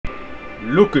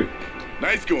Looky.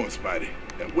 Nice going, Spidey.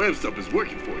 That web stuff is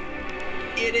working for you.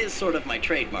 It is sort of my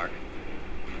trademark.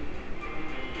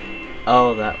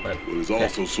 Oh, that web. Well, it's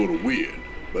also sort of weird,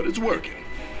 but it's working.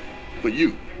 For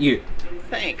you. You.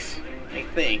 Thanks, I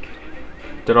think.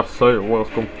 Did I say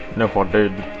welcome? No, I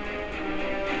did.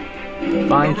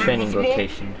 Find training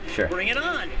location. Sure. Bring it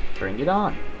on. Bring it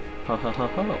on. Ho ho ho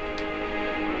ho.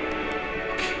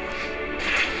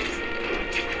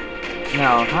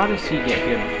 Now, how does he get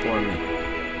here before me?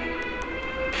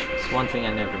 It's one thing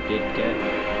I never did get.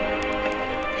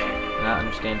 And I don't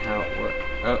understand how it works.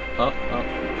 Oh.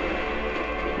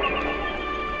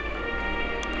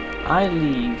 I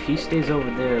leave, he stays over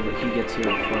there, but he gets here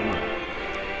before me.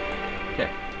 Okay.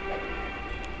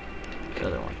 The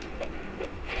other one.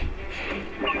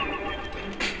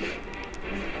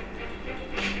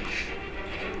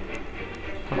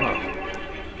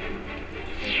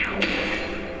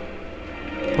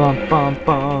 Bum bum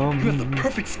bum. You have the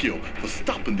perfect skill for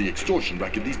stopping the extortion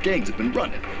racket these gangs have been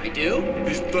running. I do?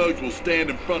 These thugs will stand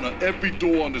in front of every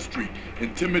door on the street,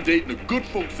 intimidating the good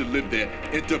folks that live there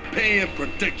into paying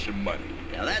protection money.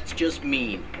 Now that's just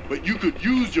mean. But you could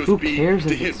use your Who speed cares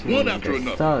to if hit it's one mean? after They're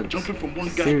another, thugs. jumping from one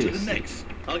guy Seriously. to the next.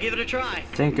 I'll give it a try.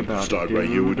 Think about Start it, right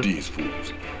here with dude. these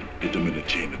fools. Hit them in the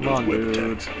chain of Come those on, web dude.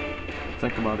 attacks.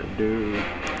 Think about it, dude.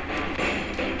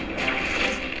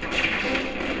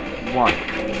 1,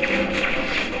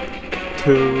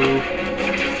 2,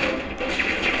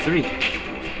 3.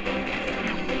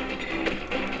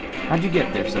 How'd you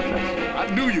get there so fast? I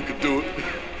knew you could do it.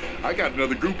 I got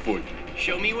another group for you.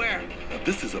 Show me where. Now,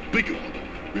 this is a bigger group.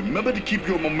 Remember to keep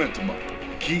your momentum up.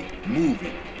 Keep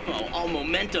moving. Oh, I'll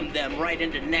momentum them right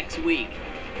into next week.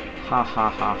 Ha ha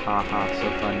ha ha ha,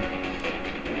 so funny.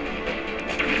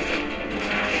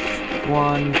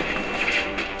 1,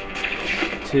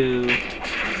 2,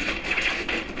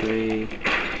 3, 4.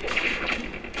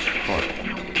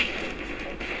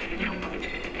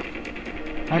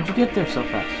 How'd you get there so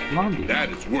fast? Come on, dude. That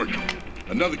is working.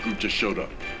 Another group just showed up.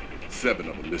 7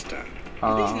 of them this time.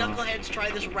 Do these knuckleheads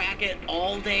try this racket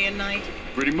all day and night?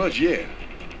 Pretty much, yeah.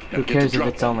 Now Who get cares to if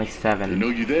drop it's on only them. They 7? know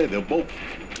you there, they'll both.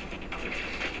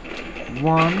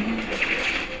 1,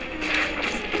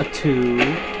 a 2,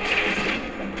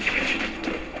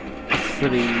 a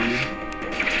 3,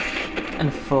 and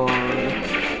a 4,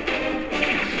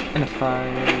 and a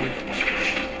 5,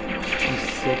 and a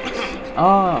 6.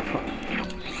 Oh, fuck.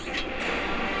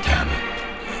 Damn it.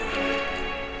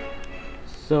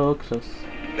 So close.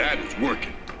 That is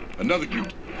working. Another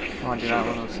group. Oh, did I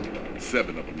want to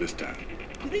 7 of them this time.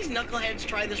 Do these knuckleheads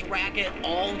try this racket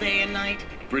all day and night?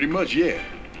 Pretty much, yeah.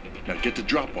 Now get the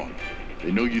drop on them.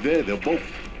 They know you there, they'll both.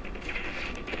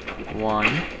 1,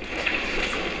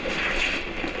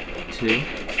 2,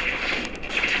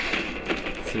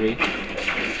 3,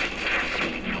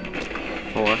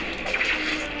 4,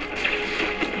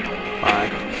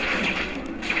 5,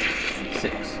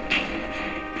 6.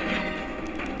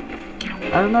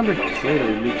 I remember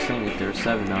clearly Luke saying that there were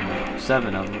 7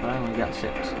 of them, but I only got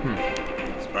 6.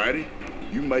 Spidey,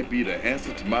 you might be the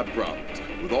answer to my problems.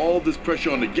 With all this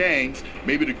pressure on the gangs,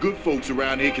 maybe the good folks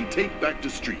around here can take back the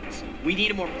streets. We need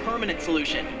a more permanent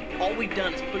solution. All we've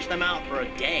done is push them out for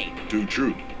a day. Too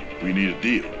true. We need a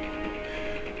deal.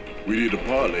 We need a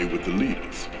parlay with the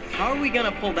leaders. How are we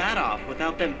gonna pull that off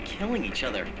without them killing each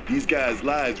other? These guys'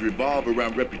 lives revolve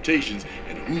around reputations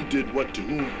and who did what to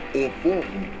whom or for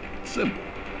whom. Simple.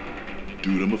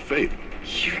 Do them a favor.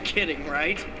 You're kidding,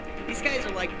 right? These guys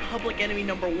are like public enemy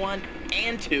number 1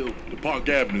 and 2. The Park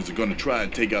Avenues are gonna try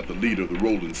and take out the leader of the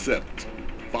Rolling Sevens.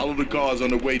 Follow the cars on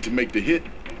the way to make the hit,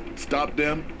 stop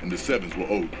them, and the Sevens will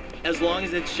owe you. As long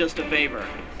as it's just a favor.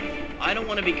 I don't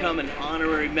want to become an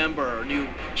honorary member or new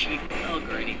chief thug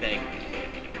or anything.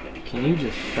 Can you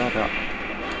just shut up?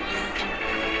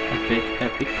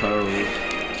 Epic pose.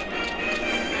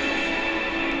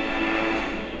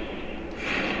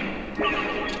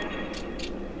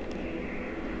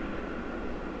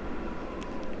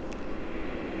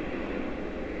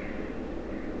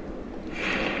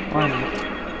 One.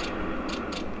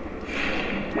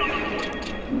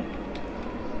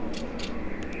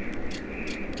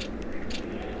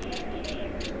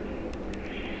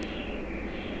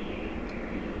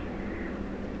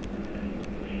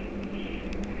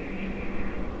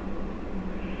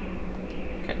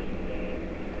 Okay.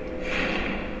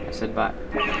 I said bye.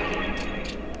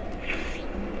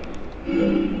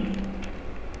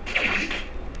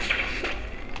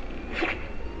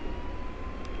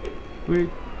 Wait.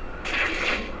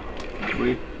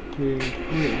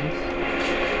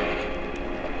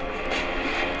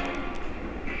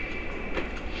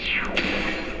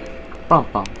 Bum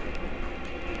bum.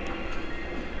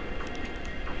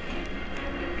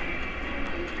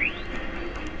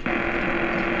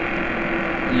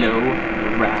 low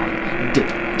ride.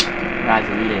 Rise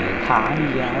a little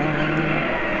higher.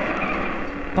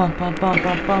 Bum bum bum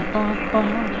bum bum bum bum.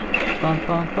 Bum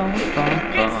bum bum bum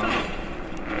bum.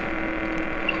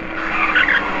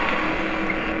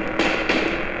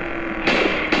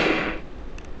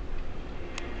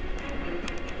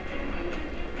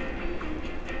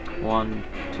 One,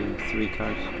 two, 3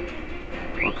 cars.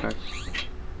 4 cars.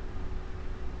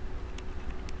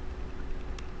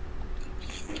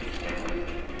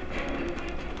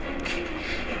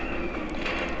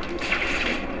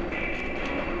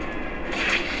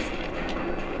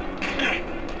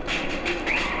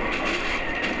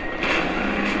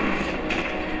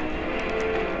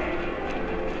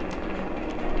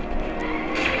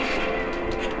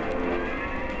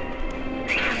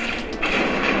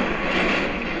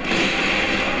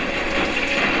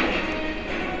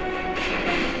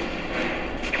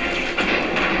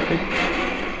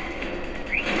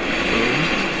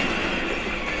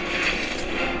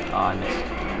 Oh, I missed.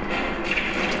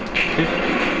 Kick.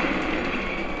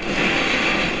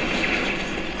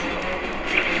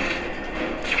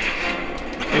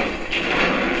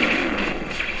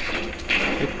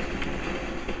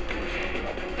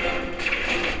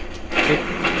 Kick.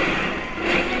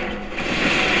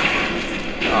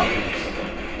 Oh,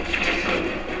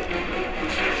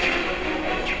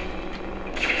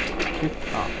 kick.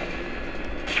 Oh.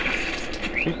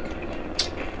 Kick.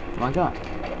 Oh my god.